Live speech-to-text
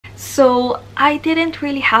So I didn't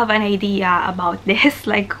really have an idea about this,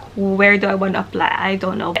 like where do I want to apply? I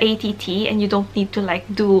don't know. ATT, and you don't need to like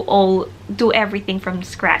do everything from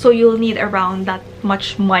scratch. So you'll need around that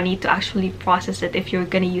much money to actually process it if you're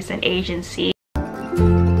gonna use an agency.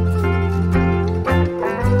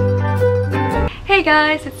 Hey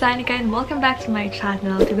guys, it's Danica and welcome back to my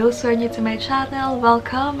channel. To those who are new to my channel,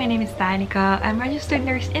 welcome. My name is Danica. I'm a registered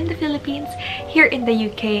nurse in the Philippines, here in the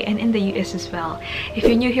UK and in the US as well. If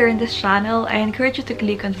you're new here in this channel, I encourage you to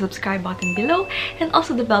click on the subscribe button below and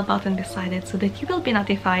also the bell button beside it so that you will be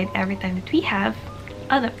notified every time that we have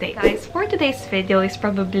an update. Guys, for today's video is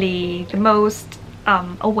probably the most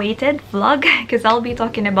awaited vlog because I'll be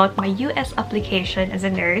talking about my US application as a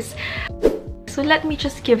nurse. So let me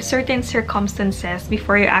just give certain circumstances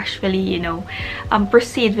before you actually,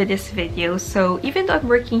 proceed with this video. So even though I'm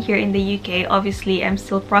working here in the UK, obviously I'm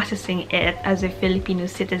still processing it as a Filipino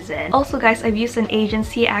citizen. Also guys, I've used an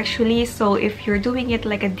agency actually, so if you're doing it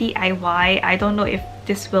like a DIY, I don't know if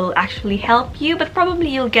this will actually help you, but probably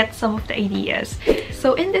you'll get some of the ideas.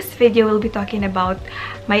 So in this video, we'll be talking about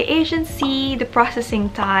my agency, the processing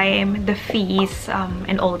time, the fees,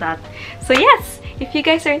 and all that. So yes, if you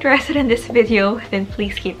guys are interested in this video, then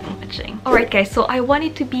please keep watching. Alright guys, so I want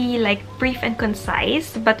it to be like brief and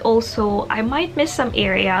concise, but also I might miss some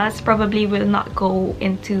areas. Probably will not go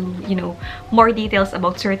into, more details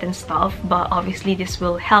about certain stuff, but obviously this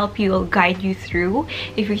will help you, will guide you through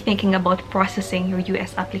if you're thinking about processing your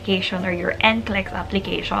US application or your NCLEX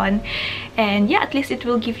application. And yeah, at least it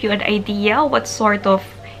will give you an idea what sort of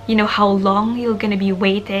how long you're gonna be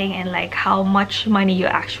waiting and like how much money you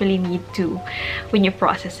actually need to when you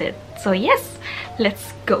process it. So yes,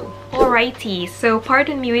 let's go. Alrighty, so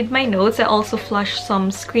pardon me with my notes. I also flashed some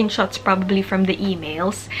screenshots probably from the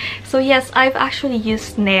emails. So yes, I've actually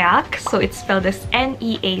used NEAC, so it's spelled as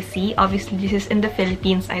NEAC. Obviously this is in the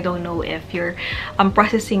Philippines. I don't know if you're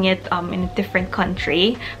processing it in a different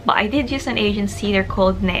country, but I did use an agency. They're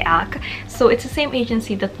called NEAC. So it's the same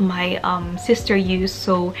agency that my sister used.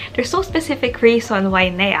 So there's no specific reason why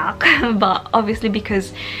NEAC, but obviously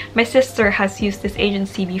because my sister has used this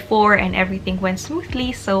agency before and everything went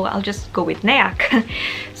smoothly, so I'll just go with NEAC.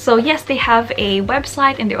 So yes, they have a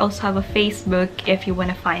website and they also have a Facebook if you want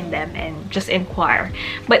to find them and just inquire.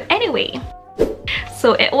 But anyway,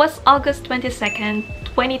 so it was August 22nd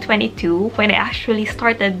 2022 when I actually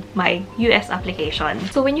started my US application.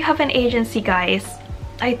 So when you have an agency, guys,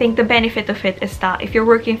 I think the benefit of it is that if you're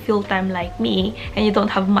working full-time like me and you don't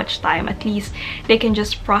have much time, at least they can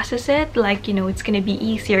just process it. Like, it's gonna be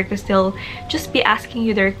easier because they'll just be asking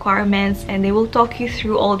you the requirements and they will talk you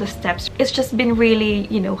through all the steps. It's just been really,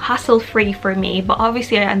 hassle-free for me. But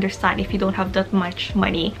obviously I understand if you don't have that much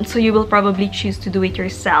money, so you will probably choose to do it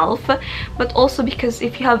yourself. But also because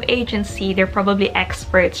if you have agency, they're probably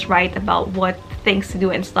experts, right, about what things to do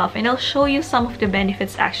and stuff, and I'll show you some of the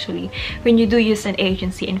benefits actually when you do use an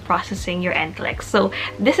agency in processing your NCLEX. So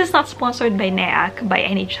this is not sponsored by NEAC by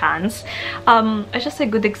any chance. It's just a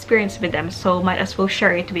good experience with them, so might as well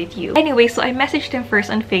share it with you. Anyway, so I messaged them first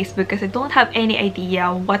on Facebook because I don't have any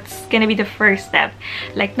idea what's gonna be the first step,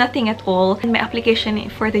 like nothing at all. And my application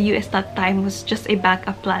for the US that time was just a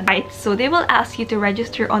backup plan, right? So they will ask you to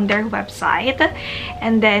register on their website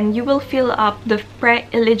and then you will fill up the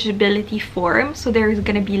pre-eligibility form. So there is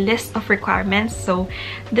going to be a list of requirements. So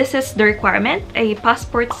this is the requirement: a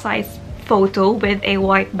passport size photo with a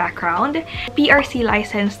white background, PRC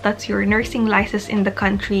license, that's your nursing license in the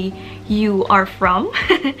country you are from.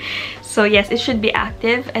 So yes, it should be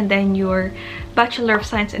active, and then your Bachelor of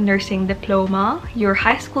Science in Nursing diploma, your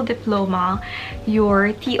high school diploma,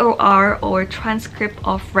 your TOR or transcript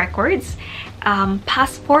of records,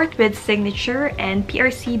 passport with signature, and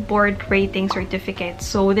PRC board rating certificate.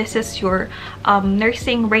 So this is your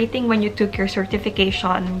nursing rating when you took your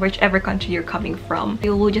certification, whichever country you're coming from.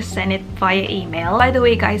 You will just send it via email. By the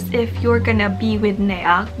way guys, if you're gonna be with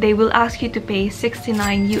NEAC, they will ask you to pay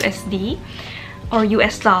 69 USD or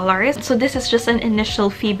US dollars. So this is just an initial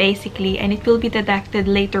fee basically, and it will be deducted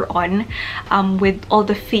later on with all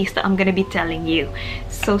the fees that I'm gonna be telling you.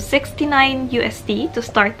 So 69 USD to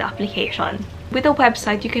start the application. With the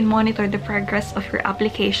website, you can monitor the progress of your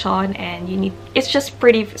application, and it's just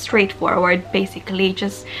pretty straightforward. Basically,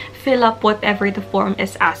 just fill up whatever the form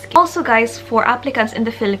is asking. Also guys, for applicants in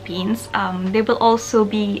the Philippines, they will also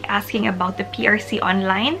be asking about the PRC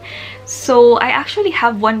online. So I actually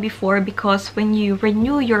have one before, because when you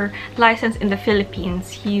renew your license in the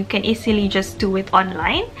Philippines, you can easily just do it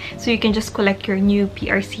online. So you can just collect your new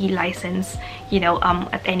PRC license,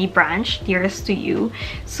 at any branch nearest to you.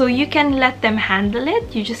 So you can let them handle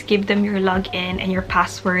it. You just give them your login and your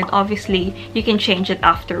password. Obviously, you can change it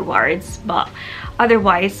afterwards, but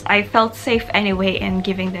otherwise, I felt safe anyway in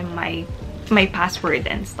giving them my password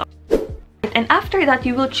and stuff. And after that,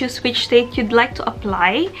 you will choose which state you'd like to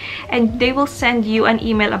apply, and they will send you an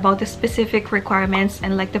email about the specific requirements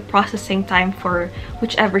and like the processing time for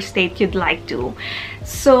whichever state you'd like to.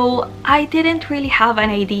 So I didn't really have an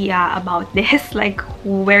idea about this, like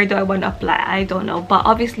where do I want to apply? I don't know, but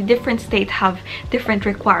obviously different states have different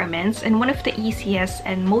requirements, and one of the easiest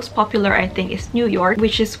and most popular, I think, is New York,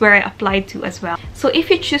 which is where I applied to as well. So if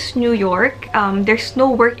you choose New York, there's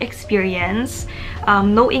no work experience,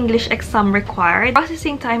 no English exam required.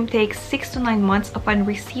 Processing time takes 6 to 9 months upon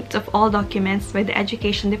receipt of all documents by the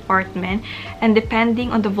education department, and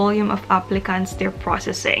depending on the volume of applicants they're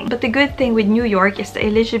processing. But the good thing with New York is the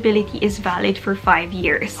eligibility is valid for 5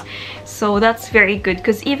 years. So that's very good,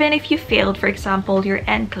 because even if you failed, for example, your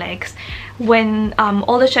NCLEX, when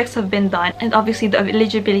all the checks have been done, and obviously the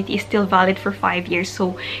eligibility is still valid for 5 years,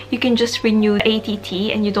 so you can just renew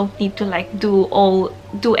ATT and you don't need to like do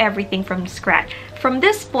everything from scratch. From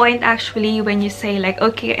this point, actually, when you say like,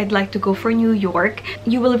 okay, I'd like to go for New York,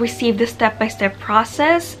 you will receive the step-by-step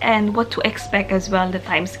process and what to expect as well, the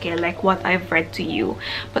time scale, like what I've read to you.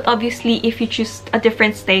 But obviously, if you choose a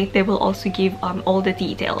different state, they will also give all the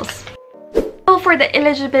details. So for the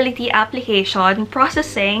eligibility application,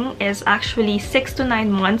 processing is actually 6 to 9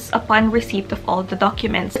 months upon receipt of all the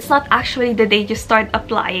documents. It's not actually the day you start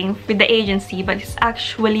applying with the agency, but it's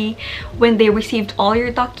actually when they received all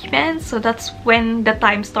your documents. So that's when the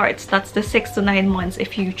time starts. That's the 6 to 9 months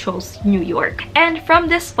if you chose New York. And from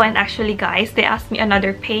this point, actually, guys, they asked me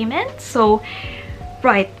another payment. So,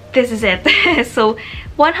 right, this is it. So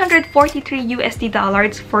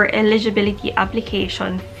 $143 for eligibility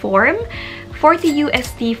application form,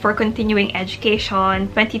 $40 for continuing education,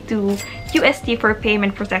 $22 for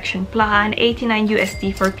payment protection plan,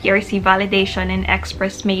 $89 for PRC validation and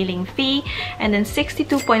express mailing fee, and then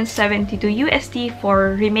 $62.72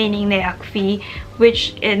 for remaining NCLEX fee,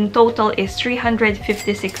 which in total is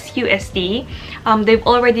 $356. They've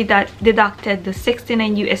already deducted the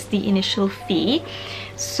 $69 initial fee.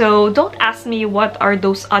 So don't ask me what are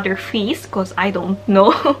those other fees, because I don't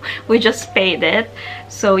know. We just paid it.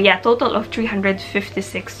 So yeah, total of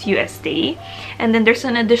 $356. And then there's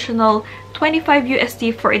an additional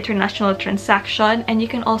 $25 for international transaction, and you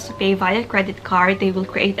can also pay via credit card. They will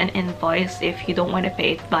create an invoice if you don't want to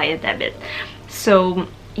pay it via debit. So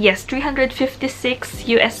yes,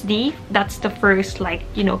 $356. That's the first, like,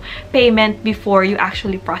 you know, payment before you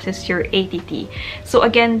actually process your ATT. So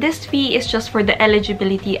again, this fee is just for the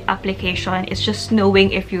eligibility application. It's just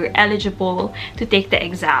knowing if you're eligible to take the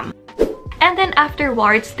exam. And then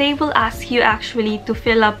afterwards, they will ask you actually to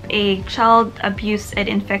fill up a child abuse and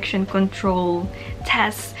infection control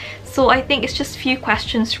test. So I think it's just few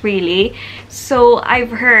questions really. So I've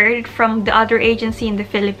heard from the other agency in the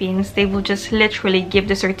Philippines, they will just literally give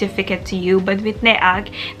the certificate to you. But with NCLEX,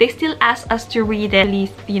 they still ask us to read it, at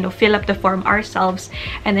least, you know, fill up the form ourselves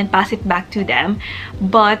and then pass it back to them.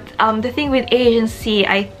 But the thing with agency,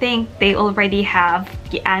 I think they already have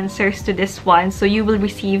the answers to this one. So you will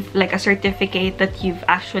receive like a certificate that you've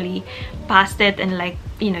actually passed it and, like,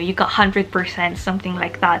 you know, you got 100%, something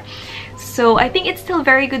like that. So I think it's still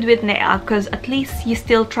very good with NCLEX, because at least you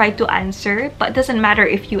still try to answer, but it doesn't matter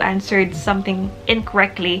if you answered something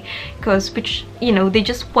incorrectly, because, which, you know, they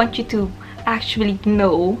just want you to actually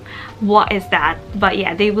know what is that. But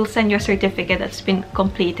yeah, they will send you a certificate that's been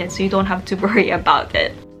completed, so you don't have to worry about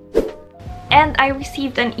it. And I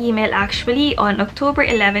received an email actually on October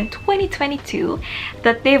 11, 2022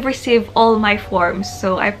 that they've received all my forms.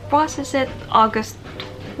 So I processed it August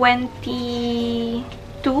 22.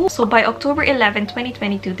 So by October 11,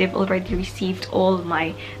 2022, they've already received all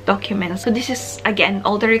my documents. So this is, again,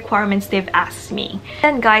 all the requirements they've asked me.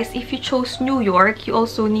 Then guys, if you chose New York, you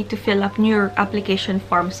also need to fill up New York application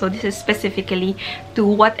form. So this is specifically to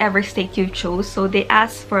whatever state you chose. So they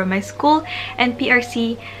asked for my school and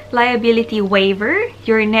PRC liability waiver,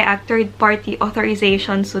 your NCLEX third-party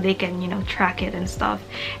authorization, so they can, you know, track it and stuff,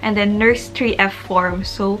 and then nurse 3F form.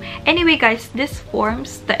 So anyway guys, these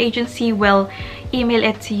forms, the agency will email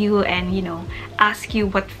it to you and, you know, ask you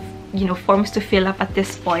what, you know, forms to fill up at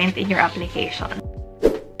this point in your application.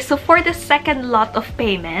 So for the second lot of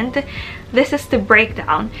payment, this is the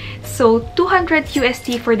breakdown. So 200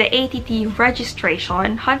 USD for the ATT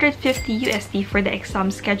registration, 150 USD for the exam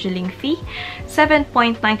scheduling fee,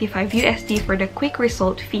 7.95 USD for the quick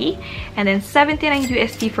result fee, and then 79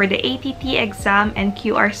 USD for the ATT exam and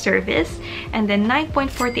QR service, and then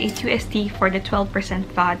 9.48 USD for the 12%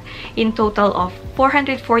 VAT, in total of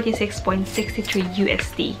 446.63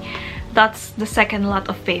 USD. That's the second lot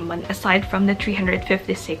of payment aside from the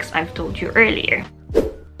 356 I've told you earlier.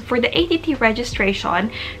 For the ATT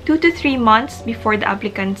registration, 2 to 3 months before the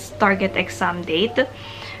applicant's target exam date.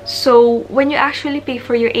 So when you actually pay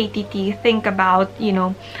for your ATT, think about,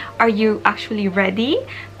 are you actually ready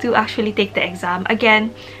to actually take the exam?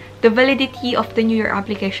 Again, the validity of the New Year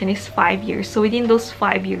application is 5 years. So within those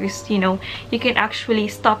 5 years, you can actually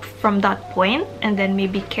stop from that point and then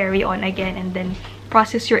maybe carry on again and then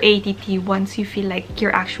process your ATT once you feel like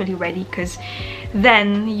you're actually ready, because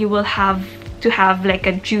then you will have to have like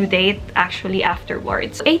a due date actually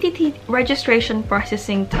afterwards. ATT registration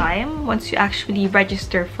processing time once you actually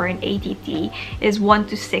register for an ATT is 1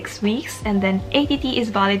 to 6 weeks, and then ATT is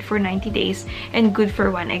valid for 90 days and good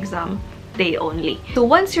for 1 exam day only. So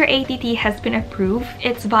once your ATT has been approved,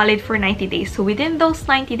 it's valid for 90 days. So within those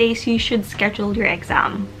 90 days, you should schedule your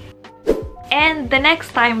exam. And the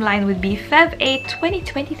next timeline would be Feb 8,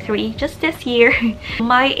 2023, just this year.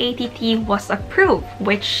 My ATT was approved,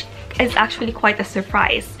 which is actually quite a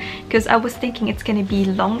surprise because I was thinking it's gonna be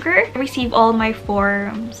longer. I received all my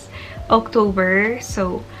forms October,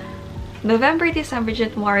 so November, December,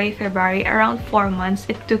 January, February, around 4 months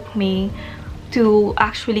it took me to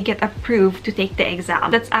actually get approved to take the exam.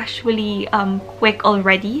 That's actually quick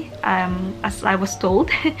already, as I was told.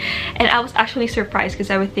 And I was actually surprised because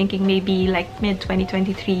I was thinking maybe like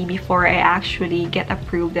mid-2023 before I actually get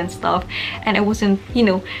approved and stuff, and I wasn't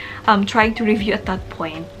trying to review at that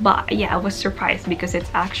point. But yeah, I was surprised because it's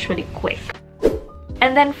actually quick.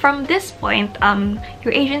 And then from this point,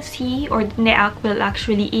 your agency or the NCLEX will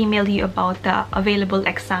actually email you about the available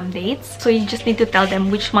exam dates. So you just need to tell them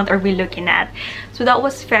which month are we looking at. So that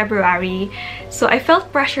was February. So I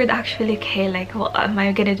felt pressured actually, okay, like, well, am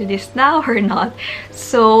I gonna do this now or not?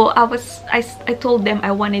 So I told them I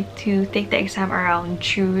wanted to take the exam around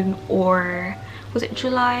June, or was it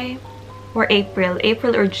July or April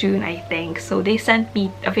or June, I think. So they sent me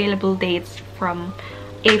available dates from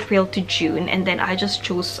April to June, and then I just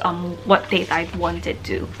chose what date I wanted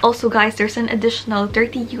to. Also guys, there's an additional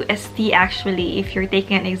 30 USD actually if you're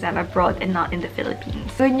taking an exam abroad and not in the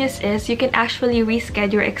Philippines. Good news is you can actually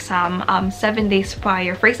reschedule your exam 7 days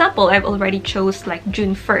prior. For example, I've already chose like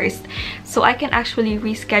June 1st, so I can actually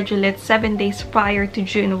reschedule it 7 days prior to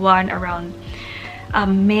June 1 around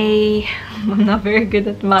May, I'm not very good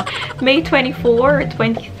at math, May 24 or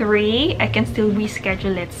 23. I can still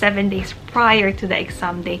reschedule it 7 days prior to the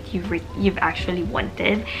exam date you've actually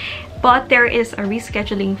wanted, but there is a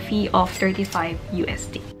rescheduling fee of 35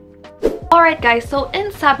 USD. Alright guys, so in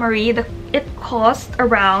summary, it cost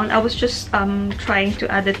around, I was just trying to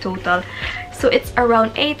add the total, so it's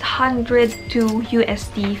around 802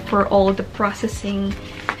 USD for all the processing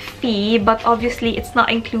fee, but obviously it's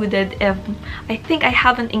not included. I think I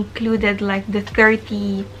haven't included like the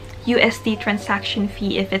 30 USD transaction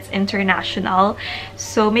fee if it's international,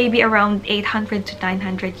 so maybe around 800 to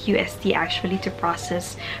 900 USD actually to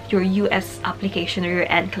process your US application or your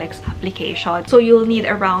NCLEX application. So you'll need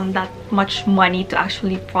around that much money to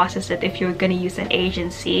actually process it if you're gonna use an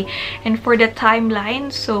agency. And for the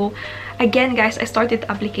timeline, so again guys, I started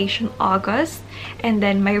the application August, and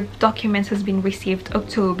then my documents has been received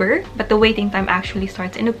October, but the waiting time actually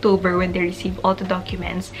starts in October when they receive all the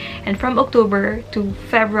documents, and from October to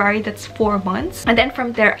February, that's 4 months. And then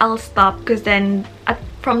from there I'll stop, because then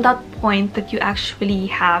from that point that you actually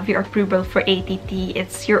have your approval for ATT,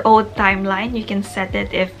 it's your own timeline. You can set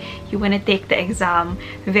it if you want to take the exam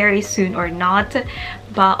very soon or not.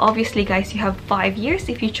 But obviously guys, you have 5 years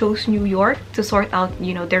if you chose New York to sort out,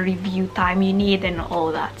 the review time you need and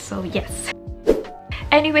all that. So yes.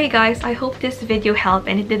 Anyway guys, I hope this video helped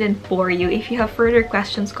and it didn't bore you. If you have further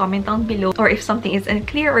questions, comment down below, or if something is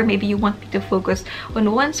unclear or maybe you want me to focus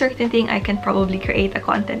on one certain thing, I can probably create a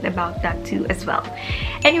content about that too as well.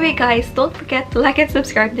 Anyway guys, don't forget to like and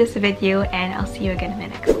subscribe to this video, and I'll see you again in my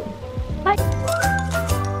next one.